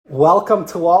Welcome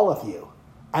to all of you,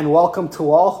 and welcome to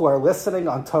all who are listening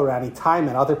on Torah Anytime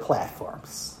and other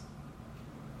platforms.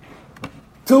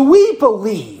 Do we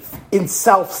believe in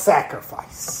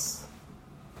self-sacrifice?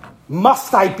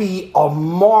 Must I be a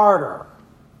martyr?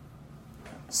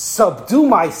 Subdue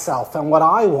myself and what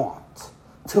I want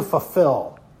to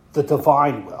fulfill the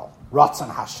divine will,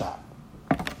 Ratzon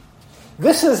Hashem.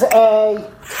 This is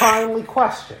a timely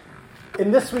question. In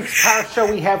this week's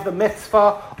parsha, we have the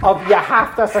mitzvah of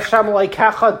Yahavtas Hashem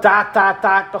Elokecha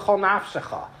b'chol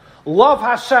nafshecha. Love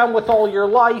Hashem with all your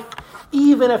life,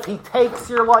 even if He takes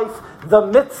your life. The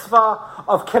mitzvah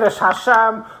of Kiddush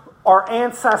Hashem, our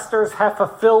ancestors have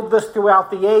fulfilled this throughout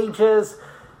the ages,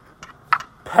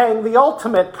 paying the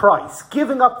ultimate price,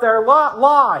 giving up their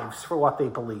lives for what they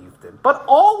believed in. But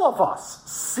all of us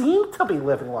seem to be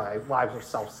living lives of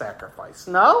self-sacrifice,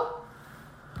 no?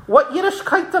 What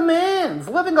Yiddishkeit demands,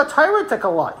 living a Torah-tika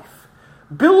life,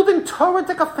 building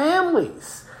Torah-tika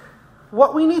families,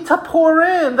 what we need to pour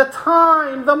in, the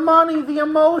time, the money, the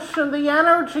emotion, the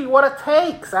energy, what it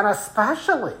takes, and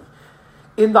especially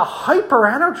in the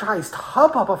hyper-energized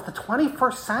hubbub of the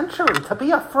 21st century to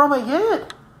be a Fruma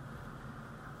Yid.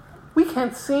 We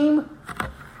can't seem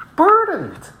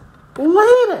burdened,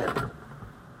 laden.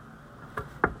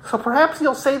 So perhaps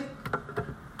you'll say,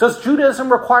 does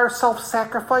Judaism require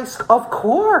self-sacrifice? Of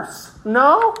course.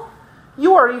 No?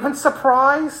 You are even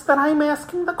surprised that I'm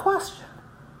asking the question.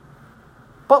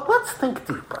 But let's think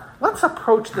deeper. Let's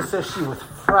approach this issue with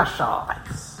fresh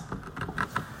eyes.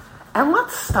 And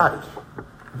let's study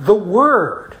the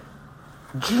word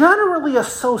generally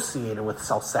associated with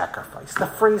self-sacrifice, the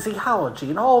phraseology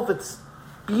and all of its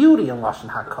beauty in Lashon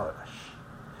HaKodesh.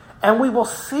 And we will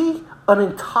see an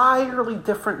entirely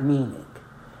different meaning.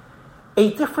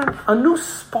 A new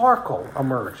sparkle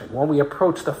emerging when we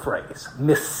approach the phrase,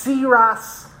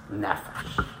 Mesiras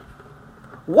Nefesh.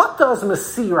 What does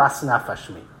Mesiras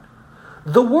Nefesh mean?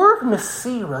 The word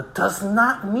Mesira does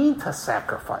not mean to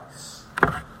sacrifice.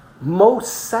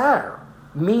 Moser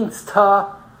means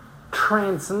to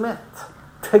transmit,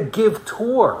 to give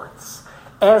towards,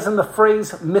 as in the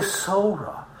phrase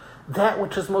Misora, that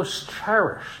which is most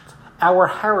cherished, our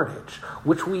heritage,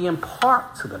 which we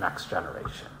impart to the next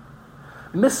generation.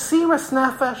 Mesiras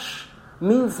Nefesh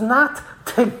means not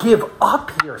to give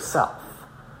up yourself,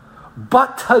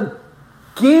 but to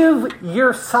give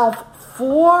yourself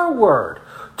forward,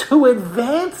 to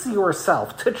advance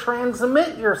yourself, to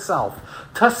transmit yourself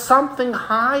to something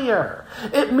higher.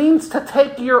 It means to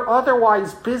take your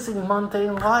otherwise busy,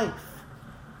 mundane life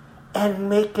and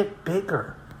make it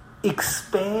bigger.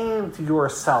 Expand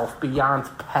yourself beyond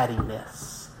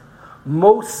pettiness.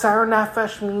 Moser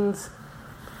Nefesh means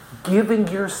giving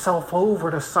yourself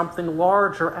over to something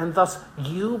larger, and thus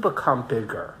you become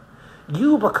bigger.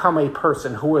 You become a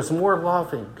person who is more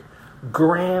loving,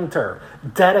 grander,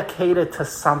 dedicated to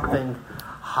something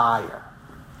higher.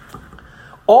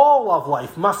 All of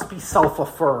life must be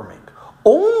self-affirming.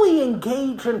 Only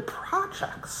engage in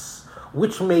projects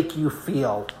which make you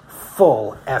feel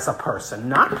full as a person,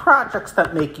 not projects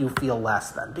that make you feel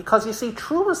less than. Because you see,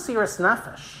 true Mesiras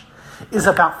Nefesh is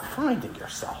about finding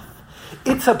yourself.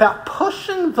 It's about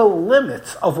pushing the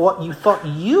limits of what you thought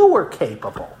you were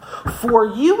capable for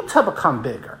you to become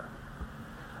bigger.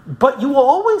 But you will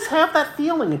always have that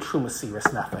feeling in true Mesiras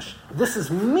Nefesh. This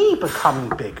is me becoming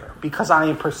bigger because I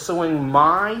am pursuing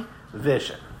my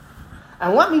vision.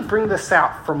 And let me bring this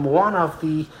out from one of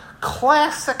the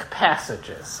classic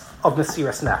passages of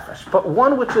Mesiras Nefesh, but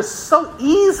one which is so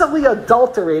easily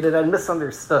adulterated and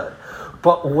misunderstood.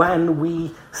 But when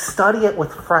we study it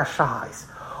with fresh eyes,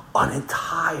 an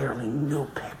entirely new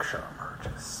picture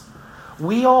emerges.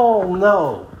 We all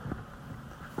know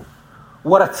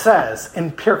what it says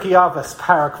in Pirkei Avos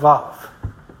Parak Vav.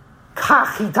 Kach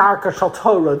hi darka shel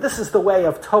Torah. This is the way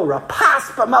of Torah. Pas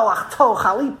b'melach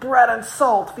tochal, eat bread and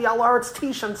salt. V'al aretz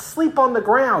tishan, sleep on the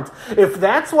ground. If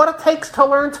that's what it takes to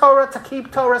learn Torah, to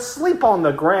keep Torah, sleep on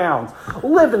the ground.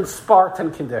 Live in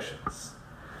Spartan conditions.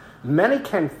 Many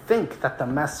can think that the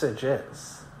message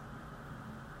is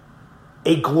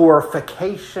a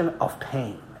glorification of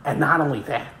pain. And not only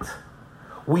that,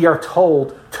 we are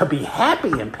told to be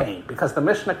happy in pain, because the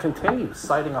Mishnah continues,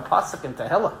 citing a pasuk in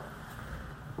Tehillah.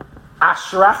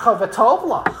 Ashrecha v'tov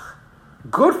lach.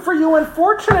 Good for you and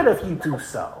fortunate if you do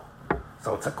so.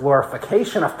 So it's a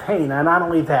glorification of pain, and not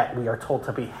only that, we are told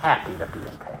to be happy to be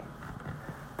in pain.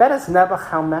 That is never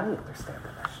how many understand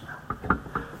the Mishnah.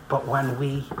 But when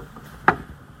we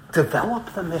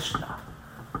develop the Mishnah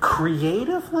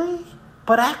creatively,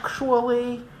 but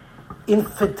actually in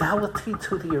fidelity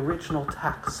to the original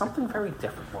text, something very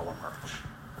different will emerge.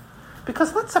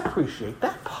 Because let's appreciate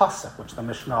that pasuk which the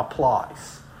Mishnah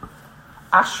applies.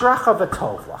 Ashrecha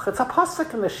v'tovlach. It's a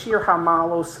pasuk in the Shir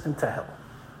HaMalos in Tehillim.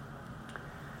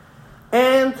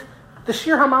 And the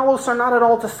Shir HaMalos are not at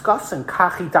all discussing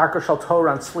kachi darka shel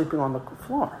Torah and sleeping on the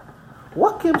floor.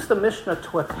 What gives the Mishnah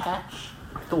to attach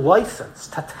the license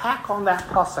to tack on that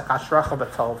pasuk Ashrecha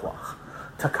v'tovlach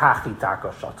to kachi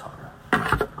darka shel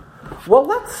Torah? Well,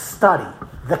 let's study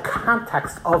the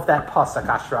context of that pasuk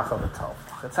Ashrecha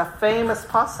v'tovlach. It's a famous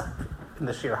pasuk in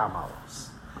the Shir HaMalos.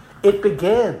 It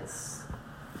begins,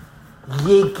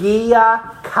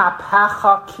 Yegia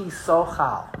kapecha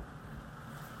kisochal.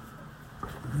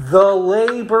 The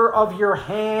labor of your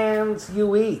hands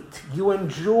you eat. You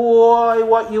enjoy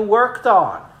what you worked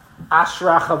on.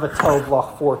 Ashrecha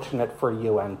v'tovlach, fortunate for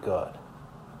you and good.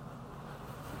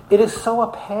 It is so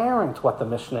apparent what the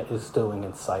Mishnah is doing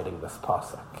in citing this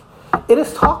pasuk. It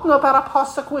is talking about a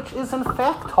pasuk which is in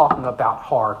fact talking about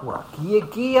hard work.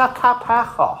 Yegia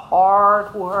kapecha,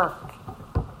 hard work.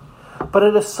 But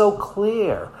it is so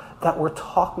clear that we're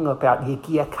talking about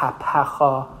Yegia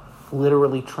kapecha,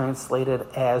 literally translated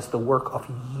as the work of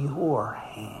your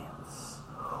hands.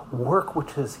 Work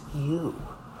which is you.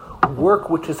 Work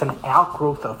which is an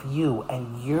outgrowth of you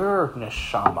and your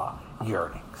neshama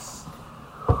yearnings.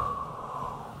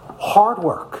 Hard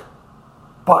work,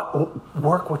 but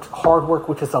hard work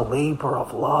which is a labor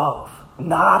of love,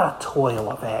 not a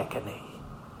toil of agony.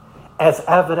 As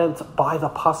evident by the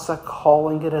pasuk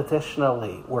calling it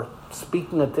additionally, we're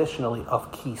speaking additionally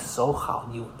of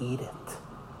kisochal, you eat it.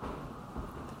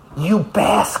 You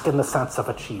bask in the sense of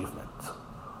achievement.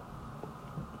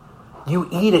 You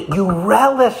eat it, you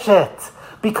relish it,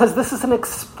 because this is an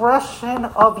expression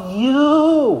of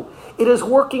you. It is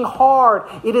working hard.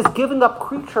 It is giving up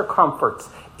creature comforts.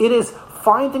 It is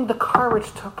finding the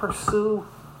courage to pursue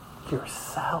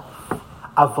yourself.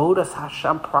 Avodas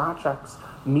Hashem projects,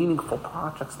 meaningful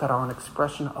projects that are an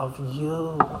expression of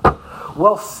you.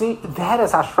 Well, see, that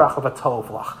is Ashrecha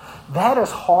v'tovlach. That is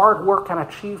hard work and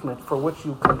achievement for which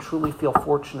you can truly feel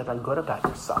fortunate and good about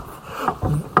yourself.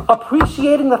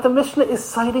 Appreciating that the Mishnah is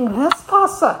citing this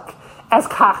pasuk as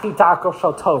kachi darko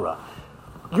shel Torah.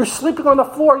 You're sleeping on the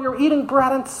floor, you're eating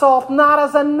bread and salt, not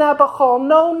as a nebuchol,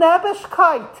 no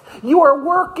nebishkeit. You are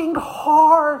working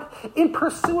hard in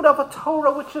pursuit of a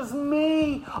Torah which is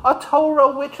me, a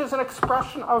Torah which is an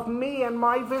expression of me and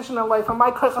my vision of life and my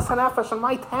kochas hanefesh and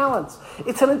my talents.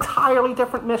 It's an entirely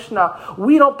different Mishnah.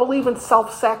 We don't believe in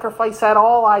self-sacrifice at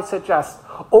all, I suggest,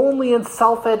 only in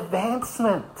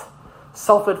self-advancement.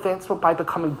 Self-advancement by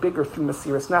becoming bigger through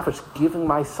Mesiras Nefesh, giving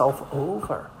myself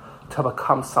over to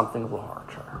become something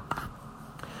larger.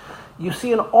 You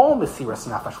see, in all Mesiras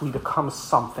Nefesh, we become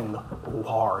something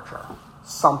larger,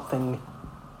 something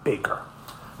bigger.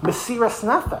 Mesiras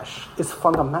Nefesh is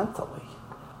fundamentally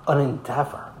an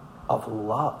endeavor of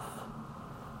love,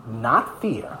 not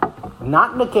fear,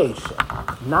 not negation,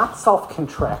 not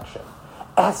self-contraction,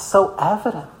 as so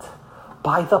evident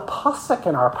by the pasuk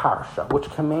in our parsha, which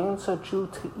commands a Jew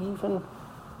to even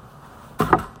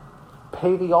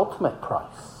pay the ultimate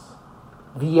price.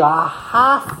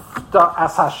 V'ahavta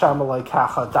es Hashem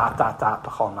Elokecha ...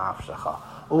 b'chol nafshecha.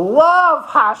 Love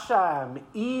Hashem,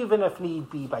 even if need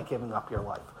be, by giving up your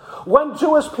life. When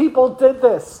Jewish people did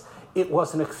this, it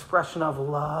was an expression of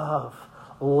love.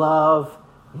 Love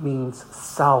means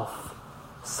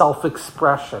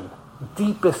self-expression,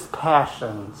 deepest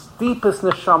passions, deepest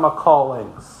neshama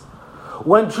callings.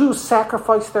 When Jews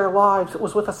sacrificed their lives, it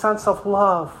was with a sense of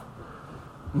love.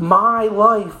 My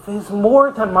life is more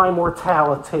than my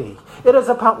mortality. It is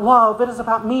about love. It is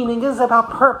about meaning. It is about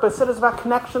purpose. It is about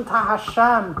connection to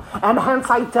Hashem. And hence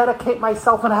I dedicate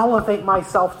myself and elevate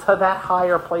myself to that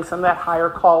higher place and that higher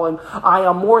calling. I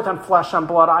am more than flesh and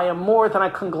blood. I am more than a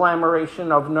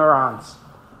conglomeration of neurons.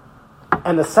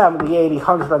 And the 70, 80,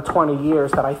 120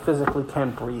 years that I physically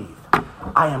can breathe.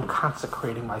 I am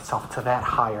consecrating myself to that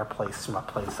higher place from a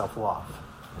place of love.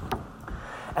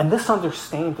 And this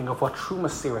understanding of what true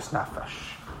Mesiras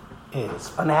Nefesh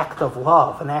is, an act of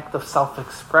love, an act of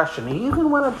self-expression, even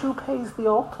when a Jew pays the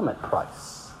ultimate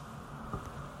price,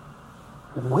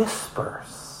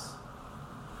 whispers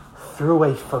through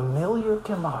a familiar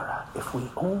Gemara, if we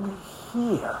only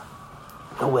hear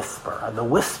the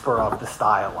whisper of this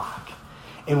dialogue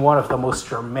in one of the most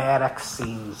dramatic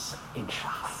scenes in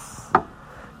Shas.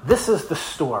 This is the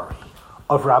story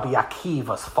of Rabbi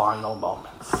Akiva's final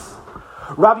moments.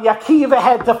 Rabbi Akiva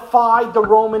had defied the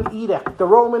Roman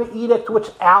edict which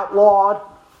outlawed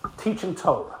teaching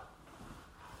Torah.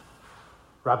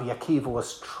 Rabbi Akiva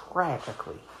was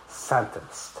tragically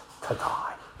sentenced to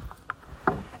die.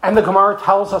 And the Gemara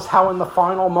tells us how in the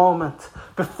final moment,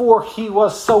 before he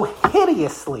was so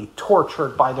hideously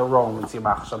tortured by the Romans,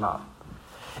 Vaeschanon.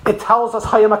 It tells us,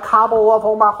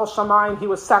 he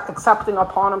was accepting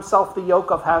upon himself the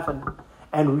yoke of heaven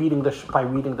and by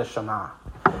reading the Shema.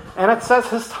 And it says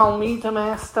his Talmidim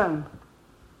asked him,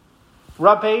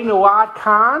 Rabbeinu Ad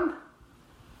Kan,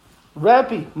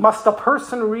 Rebbe, must a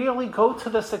person really go to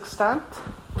this extent?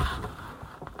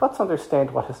 Let's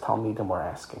understand what his Talmidim were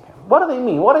asking him. What do they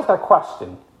mean? What is their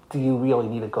question? Do you really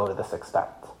need to go to this extent?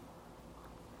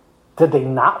 Did they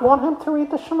not want him to read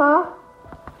the Shema?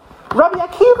 Rabbi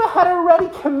Akiva had already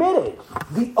committed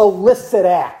the illicit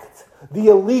act, the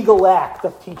illegal act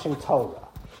of teaching Torah.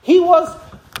 He was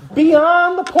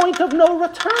beyond the point of no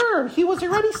return. He was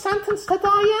already sentenced to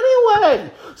die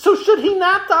anyway. So should he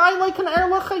not die like an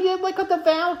Erlich Hayid, like a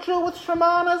devout Jew with Shema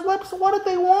on his lips? What did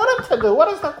they want him to do?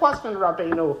 What is the question,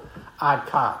 Rabbeinu Ad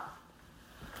Kan?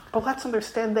 But let's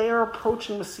understand, they are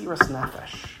approaching Mesiras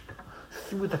Nefesh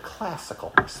through the classical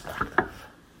perspective.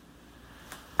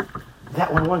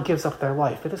 That when one gives up their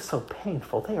life, it is so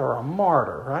painful. They are a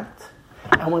martyr, right?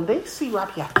 And when they see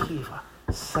Rabbi Akiva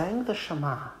saying the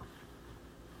Shema,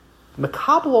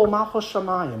 Mekabel Malchus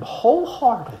Shamayim,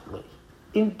 wholeheartedly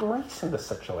embracing the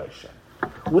situation,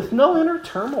 with no inner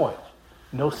turmoil,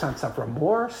 no sense of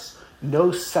remorse,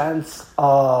 no sense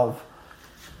of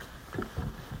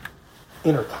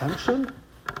inner tension,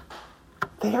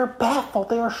 they are baffled,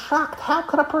 they are shocked. How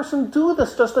could a person do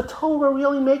this? Does the Torah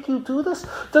really make you do this?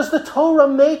 Does the Torah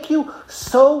make you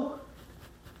so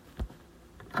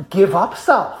give up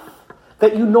self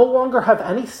that you no longer have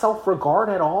any self-regard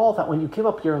at all, that when you give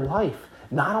up your life,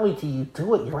 not only do you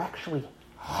do it, you're actually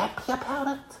happy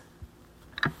about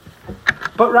it?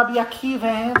 But Rabbi Akiva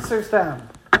answers them.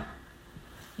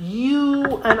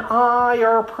 You and I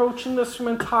are approaching this from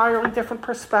entirely different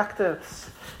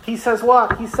perspectives. He says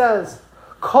what? He says,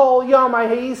 Kol yom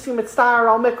hayisi mitzar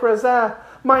al mikra zeh.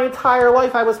 My entire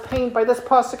life I was pained by this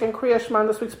pasuk in Kriya Shema in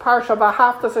this week's parsha.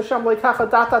 V'ahavtas Hashem leikacha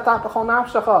data b'chol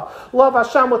nafshecha. Love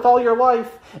Hashem with all your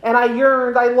life. And I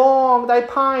yearned, I longed, I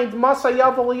pined. Masa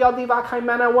yavel yadi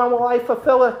v'akaymena. When will I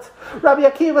fulfill it? Rabbi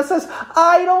Akiva says,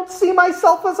 I don't see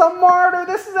myself as a martyr.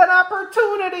 This is an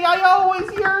opportunity. I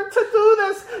always yearn to do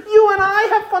this. You and I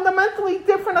have fundamentally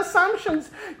different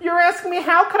assumptions. You're asking me,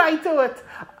 how could I do it?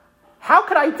 How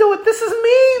could I do it? This is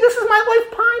me. This is my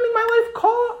life pining,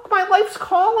 my life's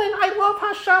calling. I love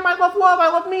Hashem. I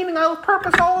love meaning. I love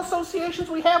purpose. All associations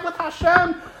we have with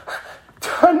Hashem.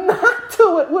 To not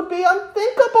do it would be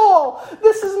unthinkable.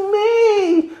 This is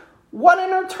me. What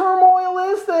inner turmoil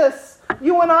is this?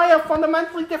 You and I have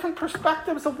fundamentally different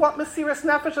perspectives of what Mesiras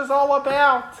Nefesh is all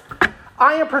about.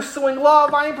 I am pursuing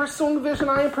love, I am pursuing vision,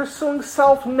 I am pursuing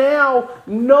self now,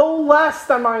 no less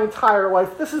than my entire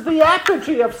life. This is the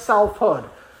apogee of selfhood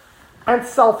and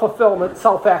self-fulfillment,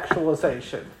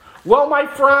 self-actualization. Well, my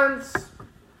friends,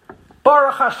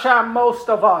 Baruch Hashem, most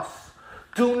of us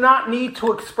do not need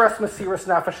to express Mesiras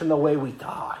Nefesh in the way we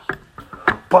die.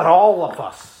 But all of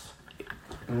us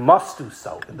must do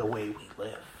so in the way we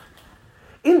live.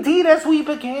 Indeed, as we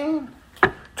began,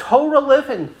 Torah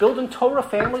living, building Torah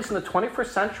families in the 21st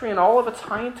century in all of its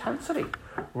high intensity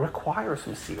requires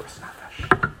Mesiras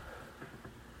Nefesh.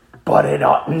 But it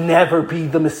ought never be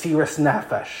the Mesiras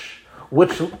Nefesh,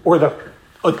 or the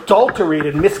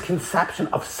adulterated misconception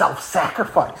of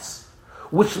self-sacrifice,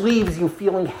 which leaves you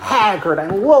feeling haggard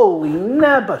and lowly,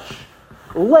 nebbish,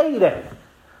 laden.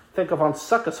 Think of on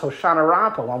Sukkot, Hoshana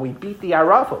Rabbah, when we beat the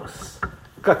Aravos.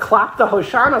 Geklapte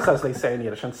Hoshanas, as they say in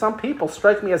Yiddish. And some people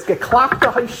strike me as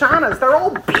geklapte Hoshanas. They're all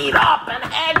beat up and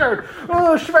haggard.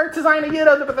 Oh, schwer zu sein a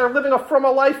Yiddish, but they're living a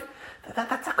fromme life.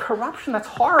 That's a corruption. That's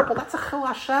horrible. That's a chil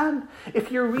Hashem.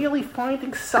 If you're really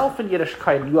finding self in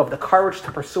Yiddishkeit, you have the courage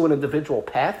to pursue an individual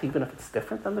path, even if it's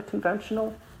different than the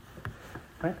conventional.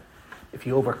 Right? If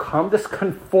you overcome this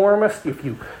conformist, if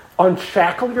you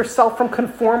unshackle yourself from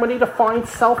conformity to find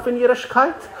self in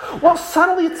Yiddishkeit, well,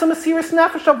 suddenly it's a Mesiras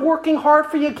Nefesh of working hard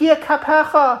for Yagia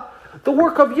Kapecha, the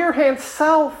work of your hands,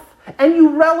 self, and you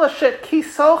relish it, Ki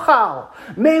Sochal.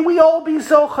 May we all be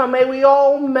Zocha, may we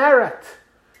all merit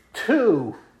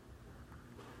to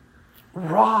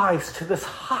rise to this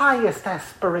highest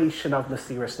aspiration of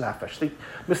Mesiras Nefesh, the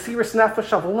Mesiras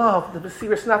Nefesh of love, the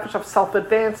Mesiras Nefesh of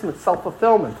self-advancement,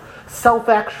 self-fulfillment,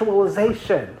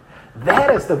 self-actualization.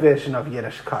 That is the vision of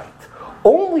Yiddishkeit.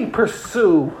 Only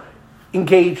pursue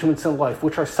engagements in life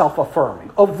which are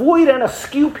self-affirming. Avoid and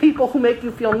eschew people who make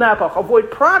you feel nebuch. Avoid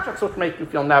projects which make you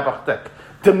feel nebuchdik,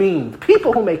 demeaned.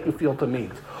 People who make you feel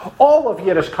demeaned. All of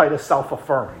Yiddishkeit is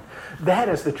self-affirming. That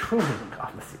is the true meaning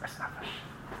of Mesiras Nefesh.